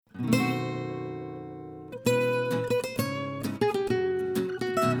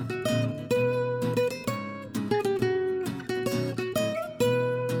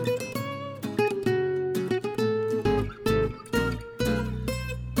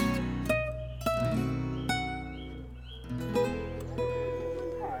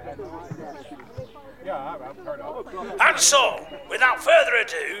And so, without further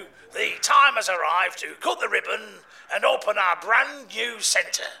ado, the time has arrived to cut the ribbon and open our brand new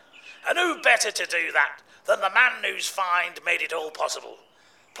centre. And who better to do that than the man whose find made it all possible?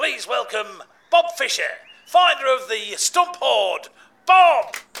 Please welcome Bob Fisher, finder of the Stump Hoard.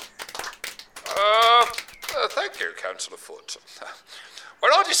 Bob! Thank you, Councillor Foote.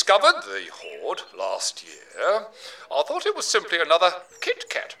 When I discovered the hoard last year, I thought it was simply another Kit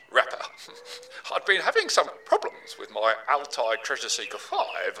Kat wrapper. I'd been having some problems with my Altai Treasure Seeker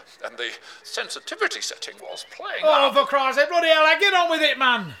 5, and the sensitivity setting was playing up. For Christ's sake, bloody hell, get on with it,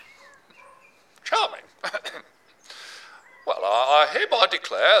 man! Charming. Well, I hereby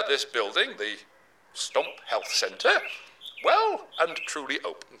declare this building, the Stump Health Centre, well and truly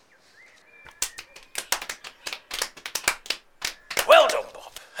open. Well done,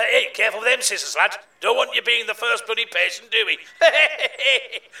 Bob. Hey, careful with them scissors, lad. Don't want you being the first bloody patient, do we?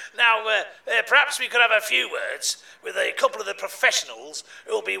 Now, perhaps we could have a few words with a couple of the professionals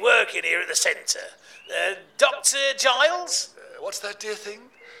who'll be working here at the centre. Dr. Giles? What's that dear thing?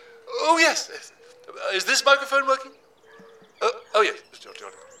 Oh, yes. Is this microphone working? Oh, yes.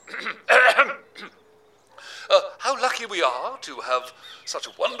 How lucky we are to have such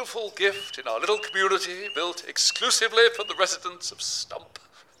a wonderful gift in our little community built exclusively for the residents of Stump.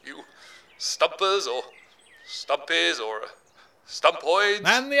 You stumpers or stumpies or stumpoids.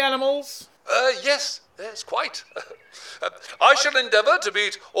 And the animals? Yes, quite. I shall endeavour to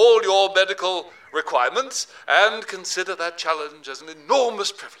meet all your medical requirements and consider that challenge as an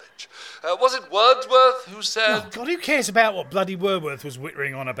enormous privilege. Was it Wordsworth who said... Oh, God, who cares about what bloody Wordsworth was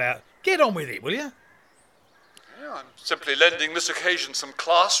whittering on about? Get on with it, will you? Yeah, I'm simply lending this occasion some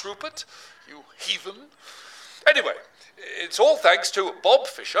class, Rupert, you heathen. Anyway, it's all thanks to Bob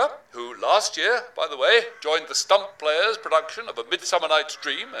Fisher, who last year, by the way, joined the Stump Players' production of A Midsummer Night's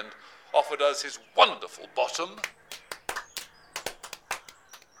Dream and offered us his wonderful bottom.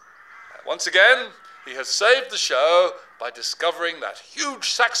 Once again, he has saved the show by discovering that huge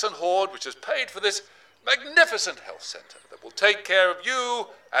Saxon hoard which has paid for this magnificent health centre that will take care of you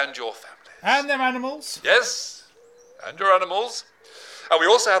and your families. And them animals? Yes, and your animals. And we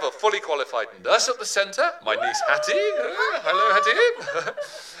also have a fully qualified nurse at the centre, my niece Hattie. Hello, Hattie.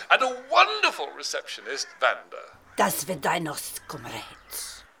 And a wonderful receptionist, Vanda. Das wird deines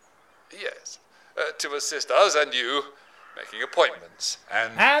comrades. Yes, to assist us and you making appointments.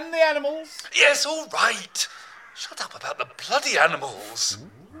 And the animals? Yes, all right. Shut up about the bloody animals.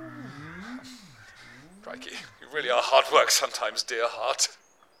 Crikey, you really are hard work sometimes, dear heart.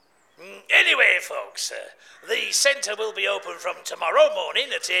 Anyway, folks, the centre will be open from tomorrow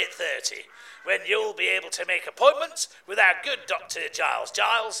morning at 8:30, when you'll be able to make appointments with our good Dr.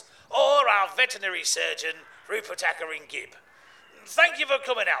 Giles or our veterinary surgeon, Rupert Ackering Gibb. Thank you for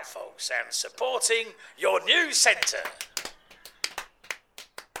coming out, folks, and supporting your new centre.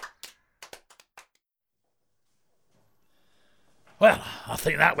 Well, I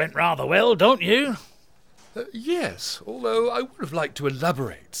think that went rather well, don't you? Yes, although I would have liked to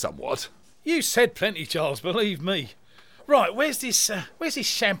elaborate somewhat. You said plenty, Charles, believe me. Right, where's this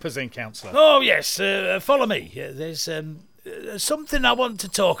champazine, Councillor? Oh, yes, follow me. There's something I want to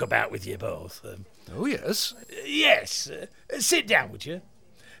talk about with you both. Oh, yes? Yes, sit down, would you?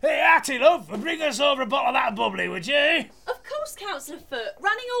 Hey, Hattie, love, bring us over a bottle of that bubbly, would you? Of course, Councillor Foote,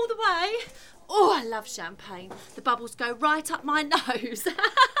 running all the way. Oh, I love champagne. The bubbles go right up my nose.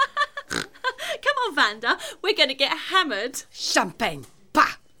 Come on, Vanda, we're going to get hammered. Champagne.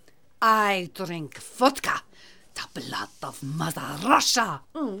 Bah! I drink vodka. The blood of Mother Russia.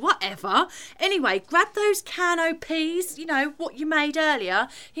 Oh, whatever. Anyway, grab those cano peas, you know, what you made earlier.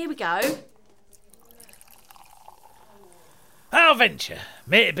 Here we go. Our venture,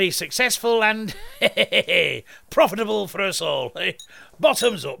 may it be successful and profitable for us all.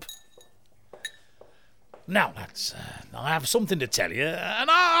 Bottoms up. Now, lads, I have something to tell you, and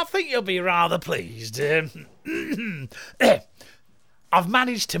I think you'll be rather pleased. I've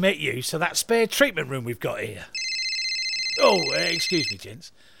managed to make use of that spare treatment room we've got here. Oh, excuse me,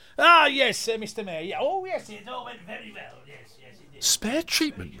 gents. Ah, yes, Mr. Mayor. Yeah. Oh, yes, it all went very well. Yes, it did. Spare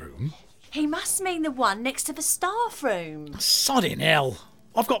treatment room? He must mean the one next to the staff room. Sodding hell.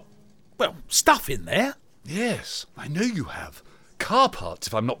 I've got, stuff in there. Yes, I know you have. Car parts,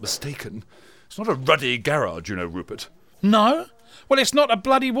 if I'm not mistaken. It's not a ruddy garage, you know, Rupert. No? Well, it's not a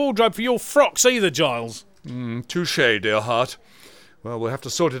bloody wardrobe for your frocks either, Giles. Touché, dear heart. Well, we'll have to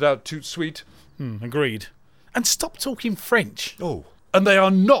sort it out, toot sweet. Agreed. And stop talking French. Oh, and they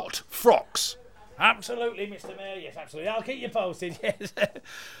are not frocks. Absolutely, Mr. Mayor, yes, absolutely. I'll keep you posted, yes.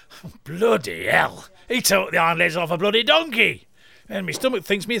 Bloody hell. He took the hind legs off a bloody donkey. And my stomach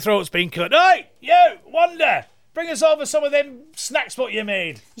thinks my throat's been cut. Hey, you, Wanda! Bring us over some of them snacks what you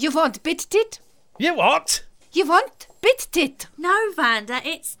made. You want bit tit? You what? You want bit tit? No, Vanda,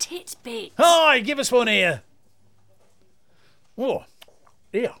 it's Titbit. Hi, give us one here. Oh,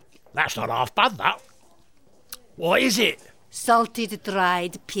 here. That's not half bad, that. What is it? Salted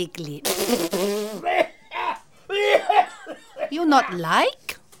dried pig lips. You not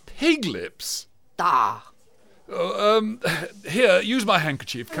like? Pig lips? Da. Here, use my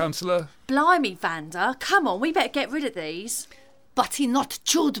handkerchief, Councillor. Blimey, Vanda. Come on, we better get rid of these. But he not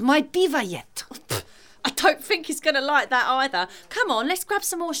chewed my beaver yet. I don't think he's going to like that either. Come on, let's grab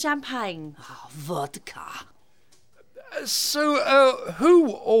some more champagne. Vodka. So, who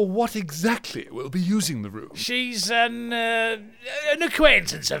or what exactly will be using the room? She's an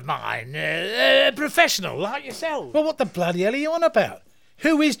acquaintance of mine, a professional like yourself. Well, what the bloody hell are you on about?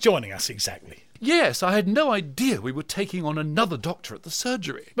 Who is joining us exactly? Yes, I had no idea we were taking on another doctor at the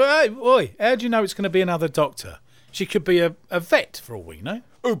surgery. But hey, oi, how do you know it's going to be another doctor? She could be a vet for all we know.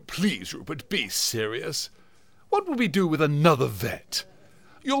 Oh, please, Rupert, be serious. What will we do with another vet?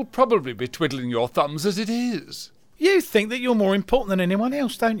 You'll probably be twiddling your thumbs as it is. You think that you're more important than anyone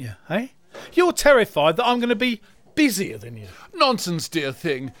else, don't you, eh? You're terrified that I'm going to be busier than you. Nonsense, dear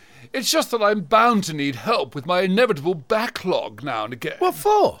thing. It's just that I'm bound to need help with my inevitable backlog now and again. What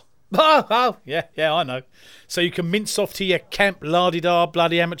for? Oh, yeah, I know. So you can mince off to your camp la-di-da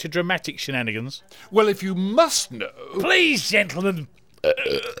bloody amateur dramatic shenanigans. Well, if you must know... Please, gentlemen.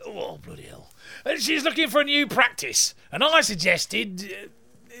 Oh, bloody hell. She's looking for a new practice, and I suggested...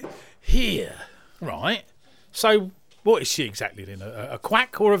 here. Right. So, what is she exactly then? A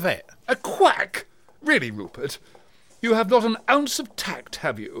quack or a vet? A quack? Really, Rupert? You have not an ounce of tact,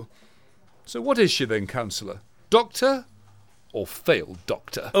 have you? So what is she then, Councillor? Doctor or failed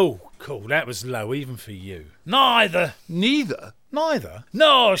doctor? Oh, cool. That was low, even for you. Neither. Neither? Neither?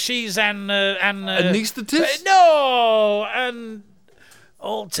 No, she's an anaesthetist? No, an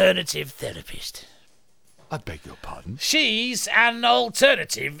alternative therapist. I beg your pardon? She's an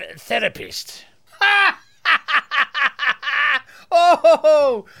alternative therapist.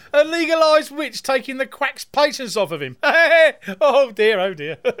 Oh, a legalised witch taking the quack's patience off of him. Oh dear, oh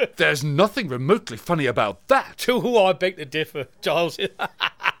dear. There's nothing remotely funny about that. Oh, I beg to differ, Giles.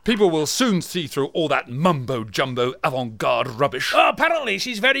 People will soon see through all that mumbo-jumbo avant-garde rubbish. Oh, apparently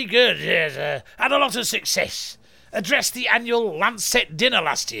she's very good. Yes, had a lot of success. Addressed the annual Lancet dinner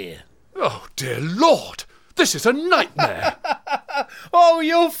last year. Oh, dear Lord. This is a nightmare. Oh,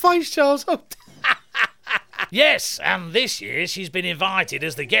 your face, Charles. Oh, yes, and this year she's been invited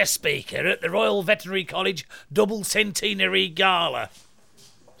as the guest speaker at the Royal Veterinary College Double Centenary Gala.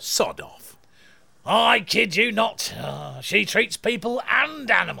 Sod off. I kid you not. She treats people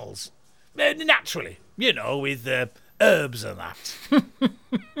and animals. Naturally, you know, with herbs and that.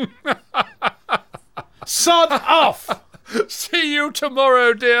 Sod off! See you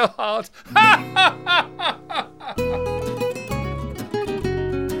tomorrow, dear heart.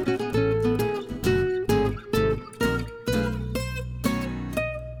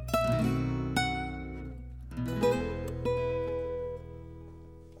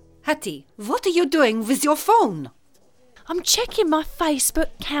 Hattie, what are you doing with your phone? I'm checking my Facebook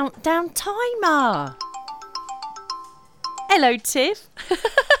countdown timer. Hello, Tiff.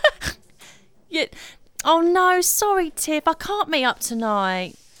 Yeah. Oh, no, sorry, Tiff. I can't meet up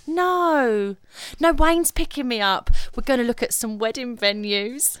tonight. No, Wayne's picking me up. We're going to look at some wedding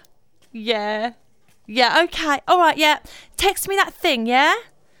venues. Yeah, okay. All right, yeah. Text me that thing, yeah?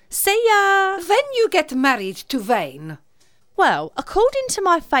 See ya. When you get married to Wayne? Well, according to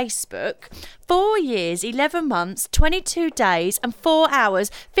my Facebook, 4 years, 11 months, 22 days and 4 hours,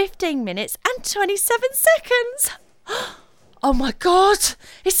 15 minutes and 27 seconds. Oh my God,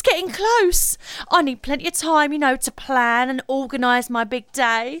 it's getting close. I need plenty of time, to plan and organise my big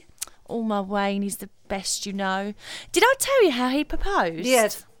day. Oh, my Wayne is the best, Did I tell you how he proposed?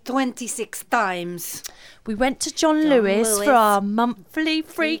 Yes, 26 times. We went to John Lewis for our monthly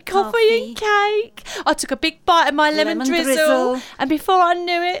free coffee and cake. I took a big bite of my lemon drizzle, and before I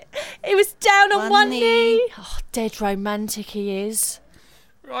knew it, he was down on one knee. Oh, dead romantic he is.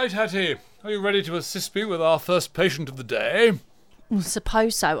 Right, Hattie. Are you ready to assist me with our first patient of the day?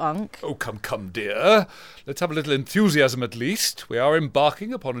 Suppose so, Unc. Oh, come, dear. Let's have a little enthusiasm at least. We are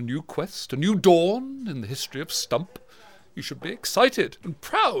embarking upon a new quest, a new dawn in the history of Stump. You should be excited and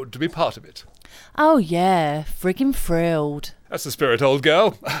proud to be part of it. Oh, yeah. Friggin' thrilled. That's the spirit, old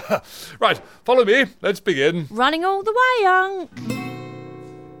girl. Right, follow me. Let's begin. Running all the way, Unc.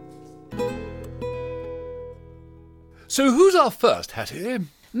 So who's our first, Hattie?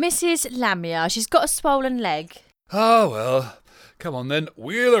 Mrs. Lamia. She's got a swollen leg. Ah, well, Come on then,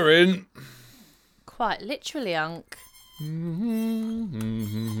 wheel her in. Quite literally, Unc.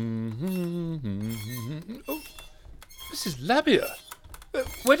 Oh, Mrs. Lamia,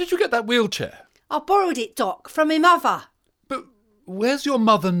 where did you get that wheelchair? I borrowed it, Doc, from my mother. But where's your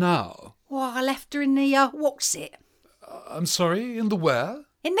mother now? Well, I left her in the, what's it? I'm sorry, in the where?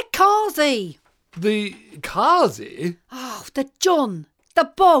 In the carsy. The Kazi? Oh, the John,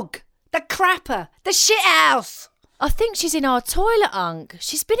 the bog, the crapper, the shit house. I think she's in our toilet, Unc.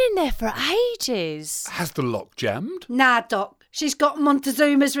 She's been in there for ages. Has the lock jammed? Nah, Doc, she's got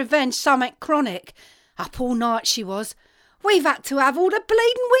Montezuma's revenge, something chronic. Up all night she was. We've had to have all the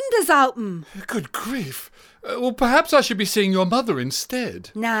bleeding windows open. Good grief. Well, perhaps I should be seeing your mother instead.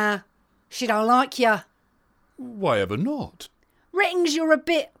 Nah, she don't like you. Why ever not? Reckons you're a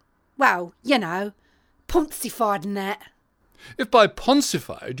bit, well, you know, poncified and that. If by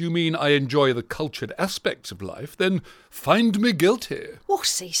poncified you mean I enjoy the cultured aspects of life, then find me guilty.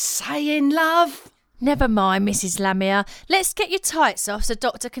 What's he saying, love? Never mind, Mrs. Lamia. Let's get your tights off so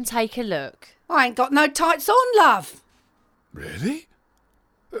Doctor can take a look. I ain't got no tights on, love. Really?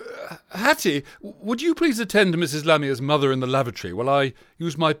 Hattie, would you please attend Mrs. Lamia's mother in the lavatory while I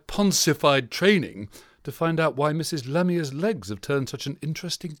use my poncified training to find out why Mrs. Lamia's legs have turned such an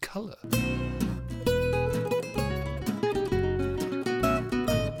interesting colour?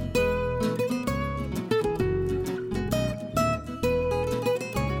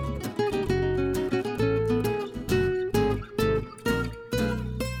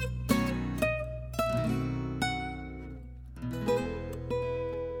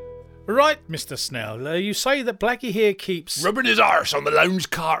 Right, Mr. Snell, you say that Blackie here keeps... Rubbing his arse on the lounge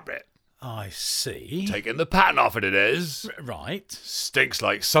carpet. I see. Taking the pattern off it is. Right. Stinks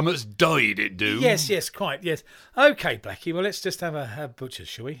like summat's died, it do. Yes, quite, yes. OK, Blackie, well, let's just have a butcher,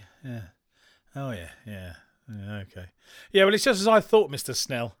 shall we? Yeah. Oh, yeah, OK. Yeah, well, it's just as I thought, Mr.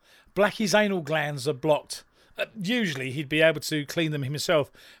 Snell. Blackie's anal glands are blocked. Usually he'd be able to clean them himself,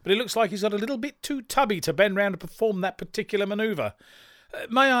 but it looks like he's got a little bit too tubby to bend round to perform that particular manoeuvre.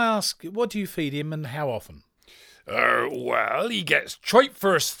 May I ask, what do you feed him and how often? Well, he gets tripe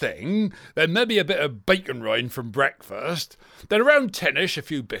first thing, then maybe a bit of bacon rind from breakfast, then around 10ish a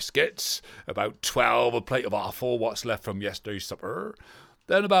few biscuits, about 12 a plate of offal what's left from yesterday's supper,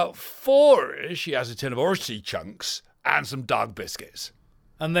 then about 4ish he has a tin of horsey chunks and some dog biscuits.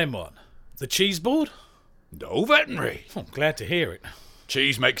 And then what? The cheese board? No veterinary. Oh, glad to hear it.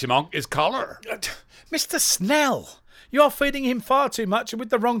 Cheese makes him honk his collar. Mr. Snell! You're feeding him far too much and with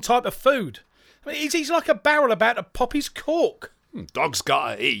the wrong type of food. I mean, he's like a barrel about to pop his cork. Dog's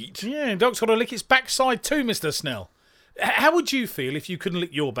gotta eat. Yeah, dog's got to lick its backside too, Mr. Snell. How would you feel if you couldn't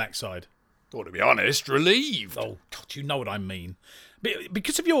lick your backside? Well, to be honest, relieved. Oh, God, you know what I mean.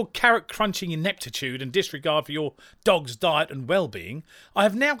 Because of your carrot-crunching ineptitude and disregard for your dog's diet and well-being, I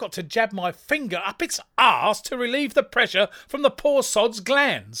have now got to jab my finger up its arse to relieve the pressure from the poor sod's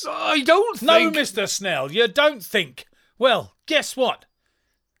glands. I don't think... No, Mr. Snell, you don't think. Well, guess what?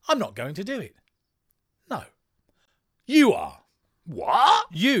 I'm not going to do it. No. You are. What?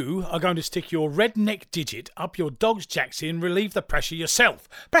 You are going to stick your redneck digit up your dog's jacksie and relieve the pressure yourself.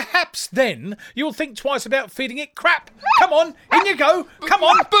 Perhaps then you'll think twice about feeding it crap. Come on, in you go. Come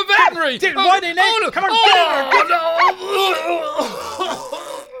on. But veterinary! Right in there. No. Come on.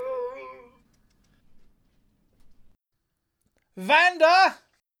 Vanda!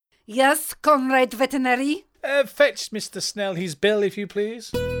 Yes, Conrad Veterinary? Fetch Mr. Snell his bill, if you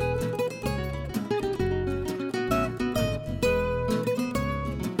please.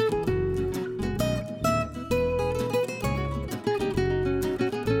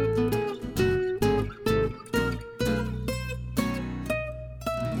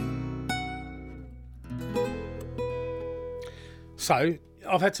 So,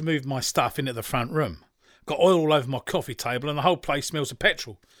 I've had to move my stuff into the front room. Got oil all over my coffee table and the whole place smells of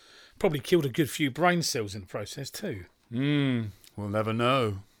petrol. Probably killed a good few brain cells in the process too. We'll never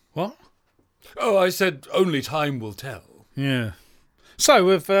know. What? Oh, I said only time will tell. Yeah. So,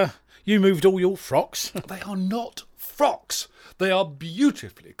 have you moved all your frocks? They are not frocks. They are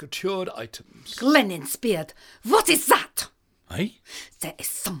beautifully coutured items. Gleninsbeard, what is that? Eh? There is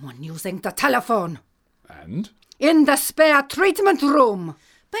someone using the telephone. And? In the spare treatment room.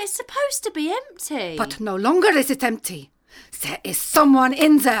 But it's supposed to be empty. But no longer is it empty. There is someone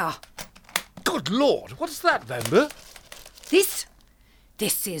in there. Good Lord, what's that, Vanda? This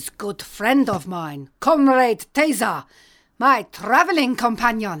is good friend of mine, Comrade Taser, my travelling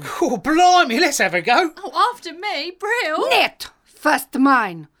companion. Oh, blimey, let's have a go. Oh, after me, Brill. Net, first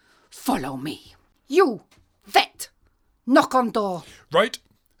mine. Follow me. You, vet, knock on door. Right,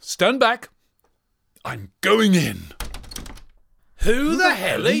 stand back. I'm going in. Who the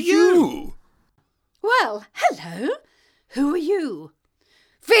hell are you? Well, hello. Who are you?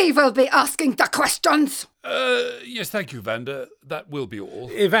 We will be asking the questions. Yes, thank you, Vanda. That will be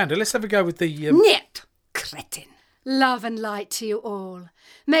all. Evander, let's have a go with the... Niet, cretin. Love and light to you all.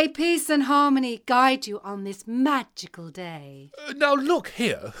 May peace and harmony guide you on this magical day. Now look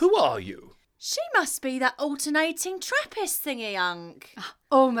here, who are you? She must be that alternating Trappist thingy, Unc.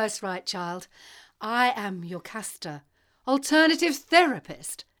 Almost right, child. I am your caster, alternative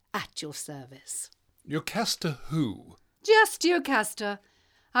therapist, at your service. Your caster who? Just you, caster.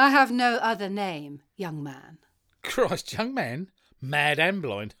 I have no other name, young man. Christ, young man. Mad and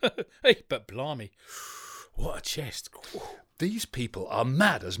blind. Hey, but blimey. What a chest. These people are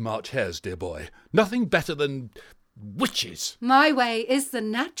mad as March hares, dear boy. Nothing better than witches. My way is the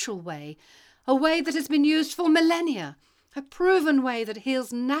natural way, a way that has been used for millennia, a proven way that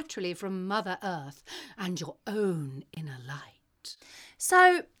heals naturally from Mother Earth and your own inner light.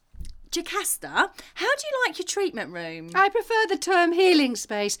 So, Jocasta, how do you like your treatment room? I prefer the term healing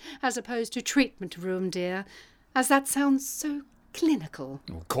space as opposed to treatment room, dear, as that sounds so clinical.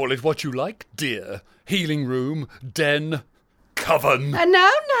 Call it what you like, dear. Healing room, den, coven. And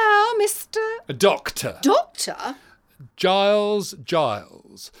now, Mr. Doctor. Doctor? Giles.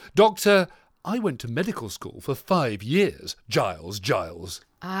 Doctor, I went to medical school for 5 years. Giles.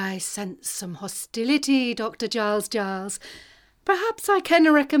 I sense some hostility, Dr. Giles. Perhaps I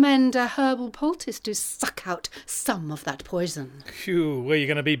can recommend a herbal poultice to suck out some of that poison. Phew, well, you're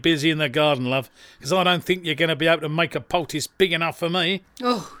going to be busy in the garden, love, because I don't think you're going to be able to make a poultice big enough for me.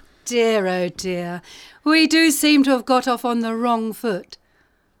 Oh dear. We do seem to have got off on the wrong foot.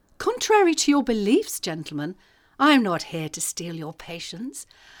 Contrary to your beliefs, gentlemen, I'm not here to steal your patience.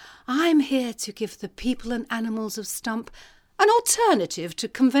 I'm here to give the people and animals of Stump an alternative to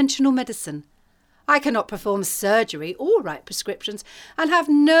conventional medicine. I cannot perform surgery or write prescriptions and have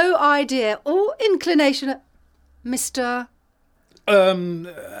no idea or inclination, Mr.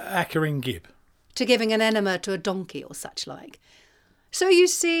 Ackering Gibb. to giving an enema to a donkey or such like. So you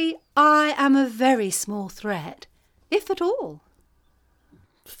see, I am a very small threat, if at all.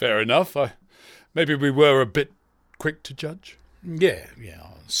 Fair enough. Maybe we were a bit quick to judge. Yeah,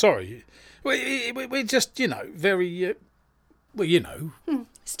 sorry. We're just, very,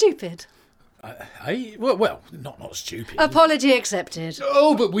 Stupid. Hey, well, not stupid. Apology accepted.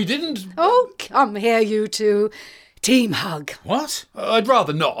 Oh, but we didn't. Oh, come here, you two. Team hug. What? I'd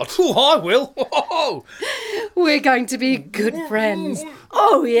rather not. Oh, I will. Oh. We're going to be good friends.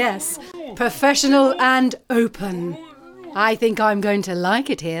 Oh, yes. Professional and open. I think I'm going to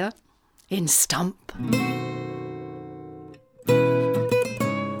like it here. In Stump.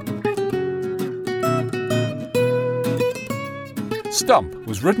 Stump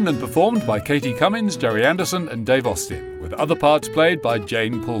was written and performed by Katie Cummins, Jerry Anderson and Dave Austin, with other parts played by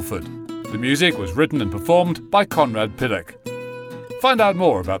Jane Pulford. The music was written and performed by Conrad Piddock. Find out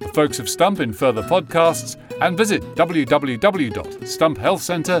more about the folks of Stump in further podcasts and visit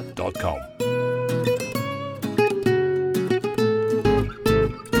www.stumphealthcentre.com.